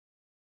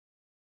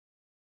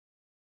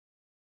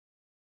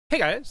Hey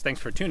guys, thanks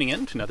for tuning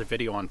in to another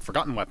video on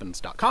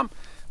ForgottenWeapons.com.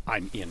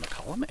 I'm Ian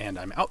McCollum, and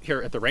I'm out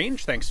here at the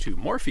range thanks to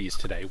Morphe's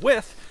today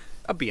with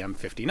a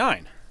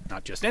BM-59.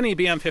 Not just any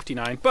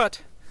BM-59,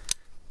 but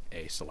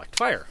a select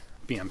fire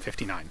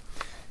BM-59.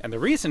 And the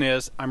reason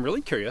is I'm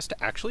really curious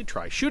to actually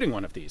try shooting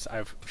one of these.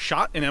 I've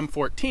shot an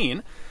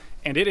M14,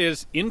 and it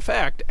is, in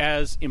fact,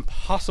 as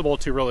impossible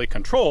to really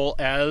control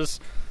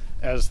as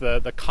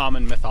the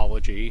common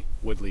mythology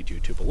would lead you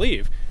to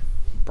believe.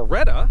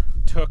 Beretta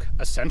took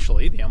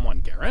essentially the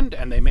M1 Garand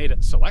and they made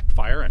it select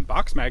fire and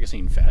box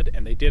magazine fed,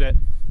 and they did it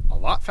a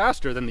lot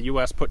faster than the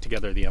US put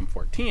together the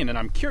M14. And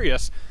I'm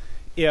curious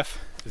if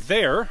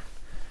their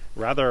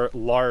rather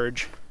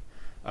large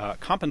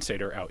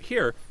compensator out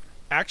here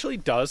actually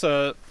does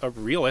a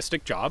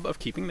realistic job of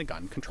keeping the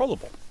gun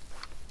controllable.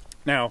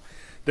 Now,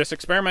 this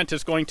experiment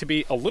is going to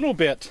be a little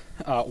bit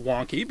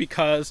wonky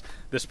because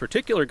this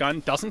particular gun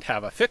doesn't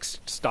have a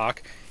fixed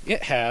stock.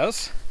 It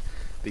has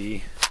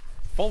the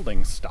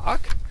folding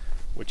stock,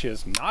 which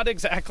is not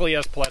exactly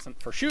as pleasant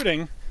for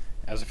shooting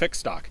as a fixed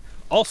stock.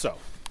 Also,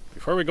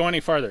 before we go any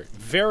farther,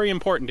 very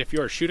important, if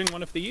you are shooting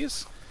one of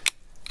these,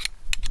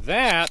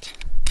 that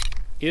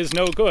is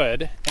no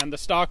good and the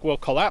stock will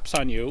collapse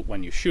on you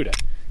when you shoot it.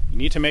 You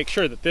need to make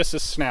sure that this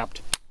is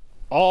snapped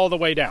all the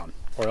way down,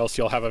 or else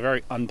you'll have a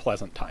very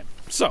unpleasant time.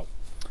 So,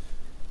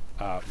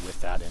 with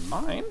that in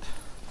mind,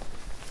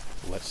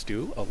 let's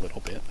do a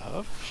little bit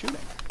of shooting.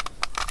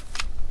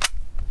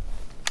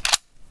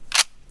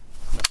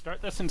 Let's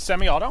start this in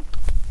semi-auto.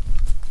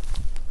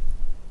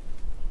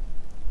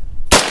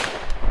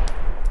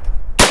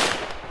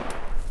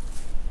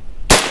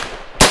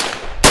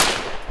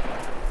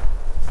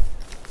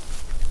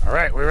 All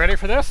right, we ready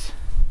for this?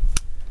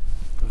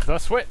 The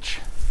switch.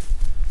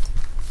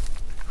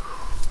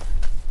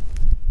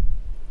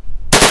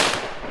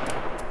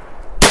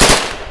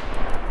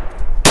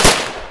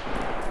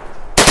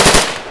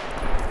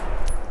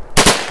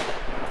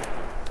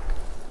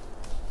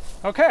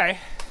 Okay,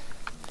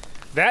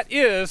 that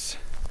is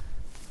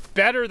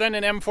better than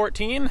an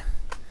M14,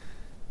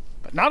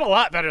 but not a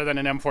lot better than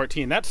an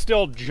M14. That's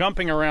still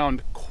jumping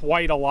around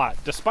quite a lot,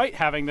 despite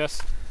having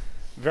this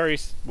very,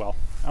 well,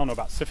 I don't know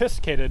about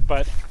sophisticated,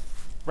 but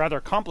rather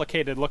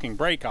complicated looking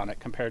brake on it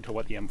compared to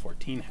what the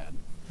M14 had.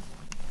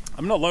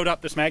 I'm gonna load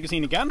up this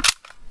magazine again,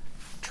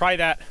 try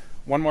that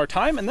one more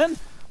time, and then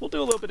we'll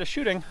do a little bit of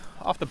shooting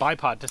off the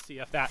bipod to see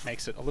if that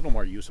makes it a little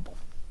more usable.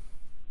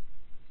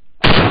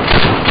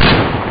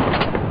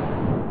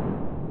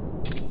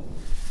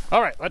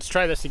 All right, let's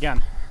try this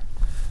again.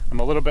 I'm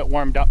a little bit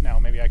warmed up now.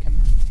 Maybe I can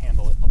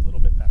handle it a little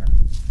bit better.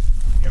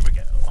 Here we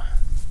go.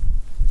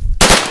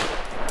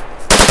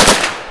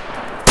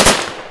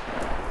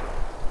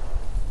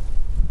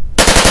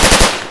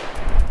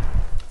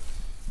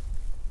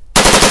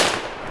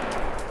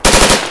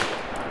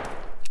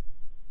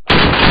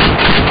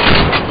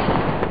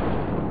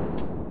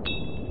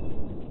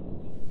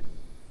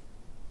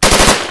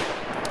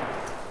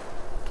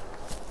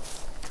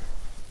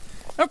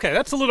 Okay,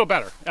 that's a little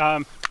better.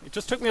 It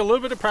just took me a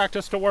little bit of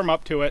practice to warm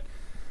up to it.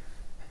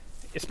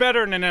 It's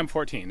better than an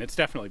M14. It's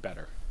definitely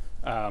better.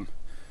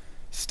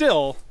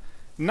 Still,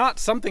 not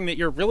something that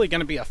you're really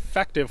going to be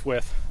effective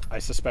with, I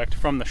suspect,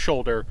 from the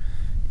shoulder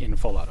in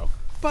full auto.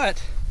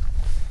 But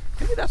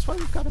maybe that's why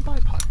we've got a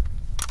bipod.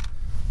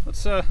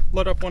 Let's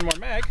load up one more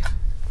mag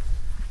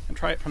and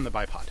try it from the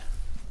bipod.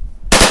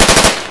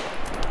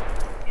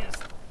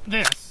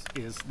 This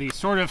is the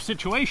sort of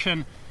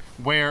situation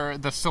where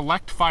the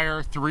select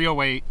fire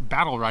 308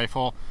 battle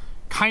rifle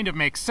kind of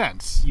makes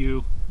sense.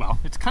 Well,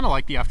 it's kind of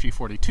like the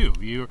FG42.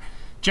 You're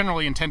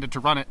generally intended to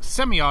run it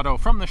semi-auto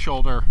from the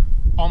shoulder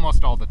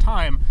almost all the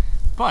time,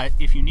 but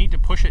if you need to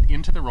push it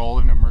into the role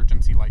of an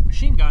emergency light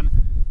machine gun,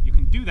 you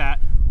can do that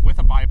with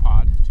a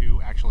bipod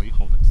to actually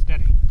hold it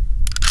steady.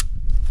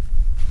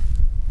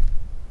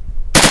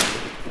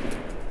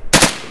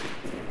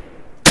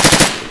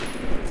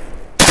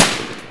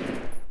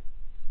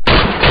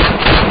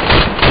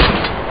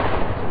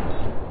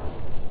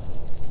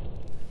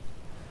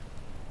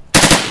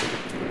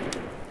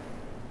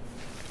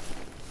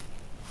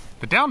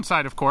 The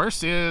downside, of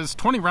course, is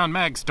 20-round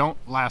mags don't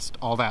last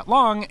all that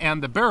long,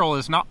 and the barrel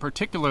is not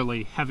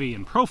particularly heavy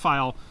in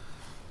profile,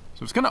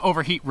 so it's going to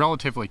overheat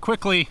relatively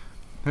quickly.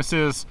 This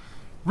is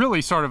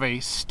really sort of a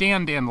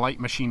stand-in light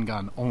machine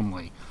gun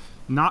only,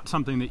 not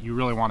something that you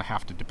really want to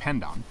have to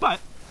depend on. But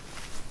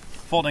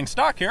folding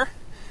stock here,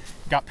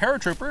 got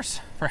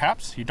paratroopers,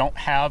 perhaps. You don't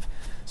have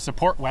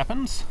support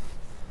weapons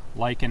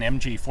like an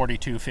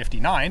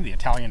MG42-59, the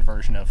Italian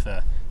version of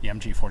the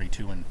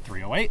MG42 and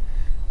 308.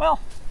 Well,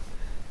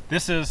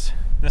 This is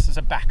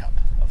a backup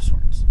of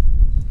sorts.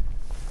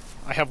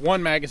 I have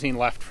one magazine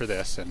left for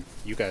this, and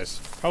you guys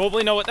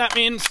probably know what that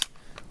means.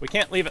 We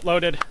can't leave it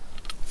loaded.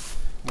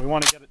 We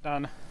want to get it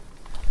done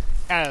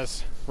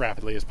as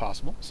rapidly as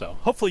possible. So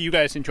hopefully you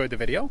guys enjoyed the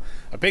video.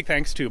 A big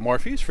thanks to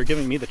Morphe's for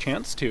giving me the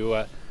chance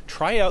to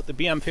try out the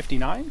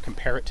BM-59,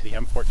 compare it to the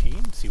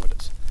M14, see what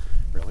it's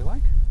really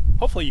like.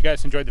 Hopefully you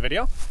guys enjoyed the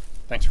video.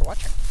 Thanks for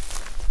watching.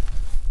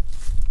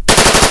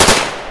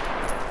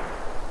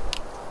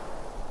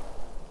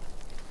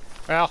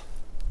 Well,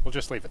 we'll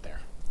just leave it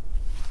there.